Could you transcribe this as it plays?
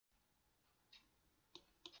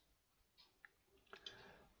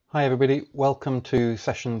Hi everybody, welcome to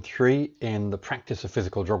session 3 in the practice of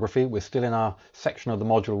physical geography. We're still in our section of the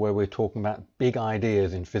module where we're talking about big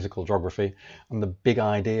ideas in physical geography, and the big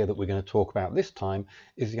idea that we're going to talk about this time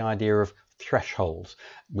is the idea of thresholds.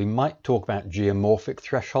 We might talk about geomorphic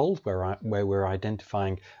thresholds where we're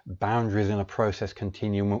identifying boundaries in a process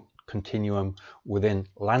continuum within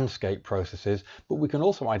landscape processes, but we can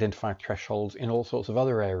also identify thresholds in all sorts of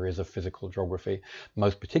other areas of physical geography,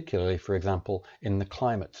 most particularly, for example, in the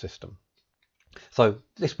climate system. So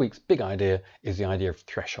this week's big idea is the idea of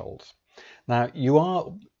thresholds. Now, you are,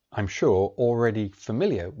 I'm sure, already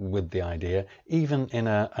familiar with the idea, even in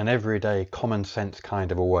an everyday common sense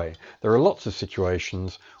kind of a way. There are lots of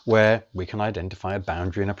situations where we can identify a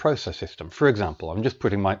boundary in a process system. For example, I'm just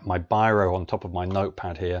putting my biro on top of my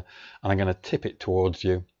notepad here, and I'm going to tip it towards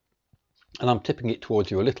you. And I'm tipping it towards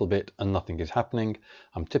you a little bit and nothing is happening.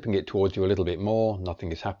 I'm tipping it towards you a little bit more, nothing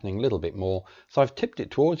is happening, a little bit more. So I've tipped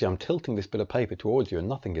it towards you, I'm tilting this bit of paper towards you and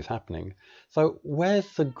nothing is happening. So where's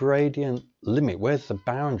the gradient limit? Where's the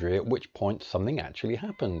boundary at which point something actually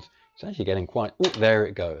happens? It's actually getting quite, oh, there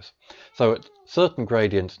it goes. So at certain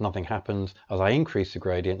gradients, nothing happens. As I increase the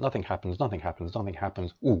gradient, nothing happens, nothing happens, nothing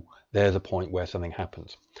happens. Ooh, there's a point where something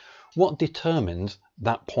happens. What determines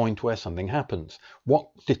that point where something happens? What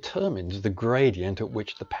determines the gradient at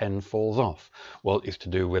which the pen falls off? Well, it's to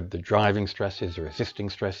do with the driving stresses, the resisting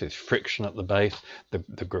stresses, friction at the base,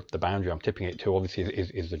 the boundary I'm tipping it to obviously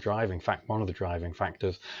is the driving fact, one of the driving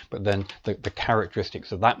factors, but then the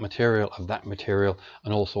characteristics of that material,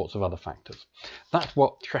 and all sorts of other factors. That's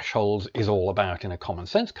what thresholds is all about in a common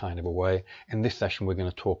sense kind of a way. In this session, we're going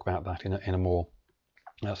to talk about that in a more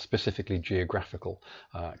specifically geographical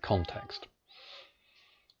context.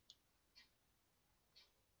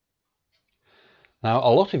 Now,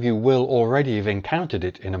 a lot of you will already have encountered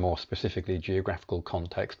it in a more specifically geographical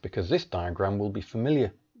context, because this diagram will be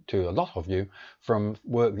familiar to a lot of you from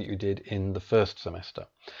work that you did in the first semester.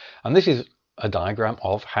 And this is a diagram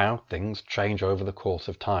of how things change over the course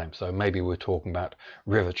of time. So maybe we're talking about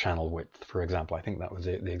river channel width, for example. I think that was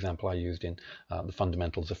the example I used in the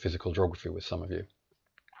fundamentals of physical geography with some of you.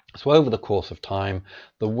 So over the course of time,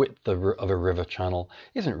 the width of a river channel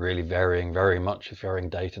isn't really varying very much. It's varying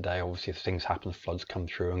day to day. Obviously, if things happen, floods come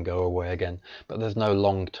through and go away again, but there's no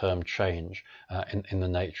long-term change in the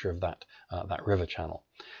nature of that river channel.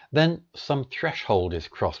 Then some threshold is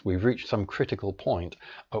crossed. We've reached some critical point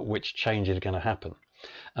at which change is going to happen.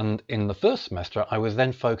 And in the first semester, I was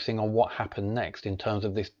then focusing on what happened next in terms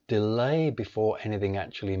of this delay before anything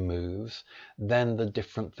actually moves, then the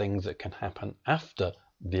different things that can happen after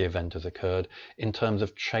the event has occurred in terms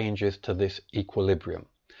of changes to this equilibrium.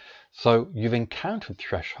 So you've encountered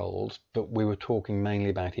thresholds, but we were talking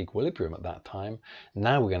mainly about equilibrium at that time.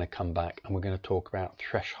 Now we're going to come back and we're going to talk about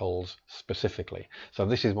thresholds specifically. So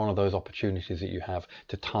this is one of those opportunities that you have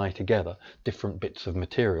to tie together different bits of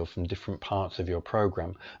material from different parts of your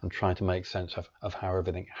program and try to make sense of how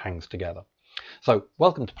everything hangs together. So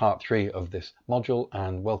welcome to part 3 of this module,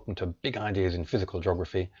 and welcome to Big Ideas in Physical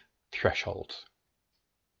Geography, Thresholds.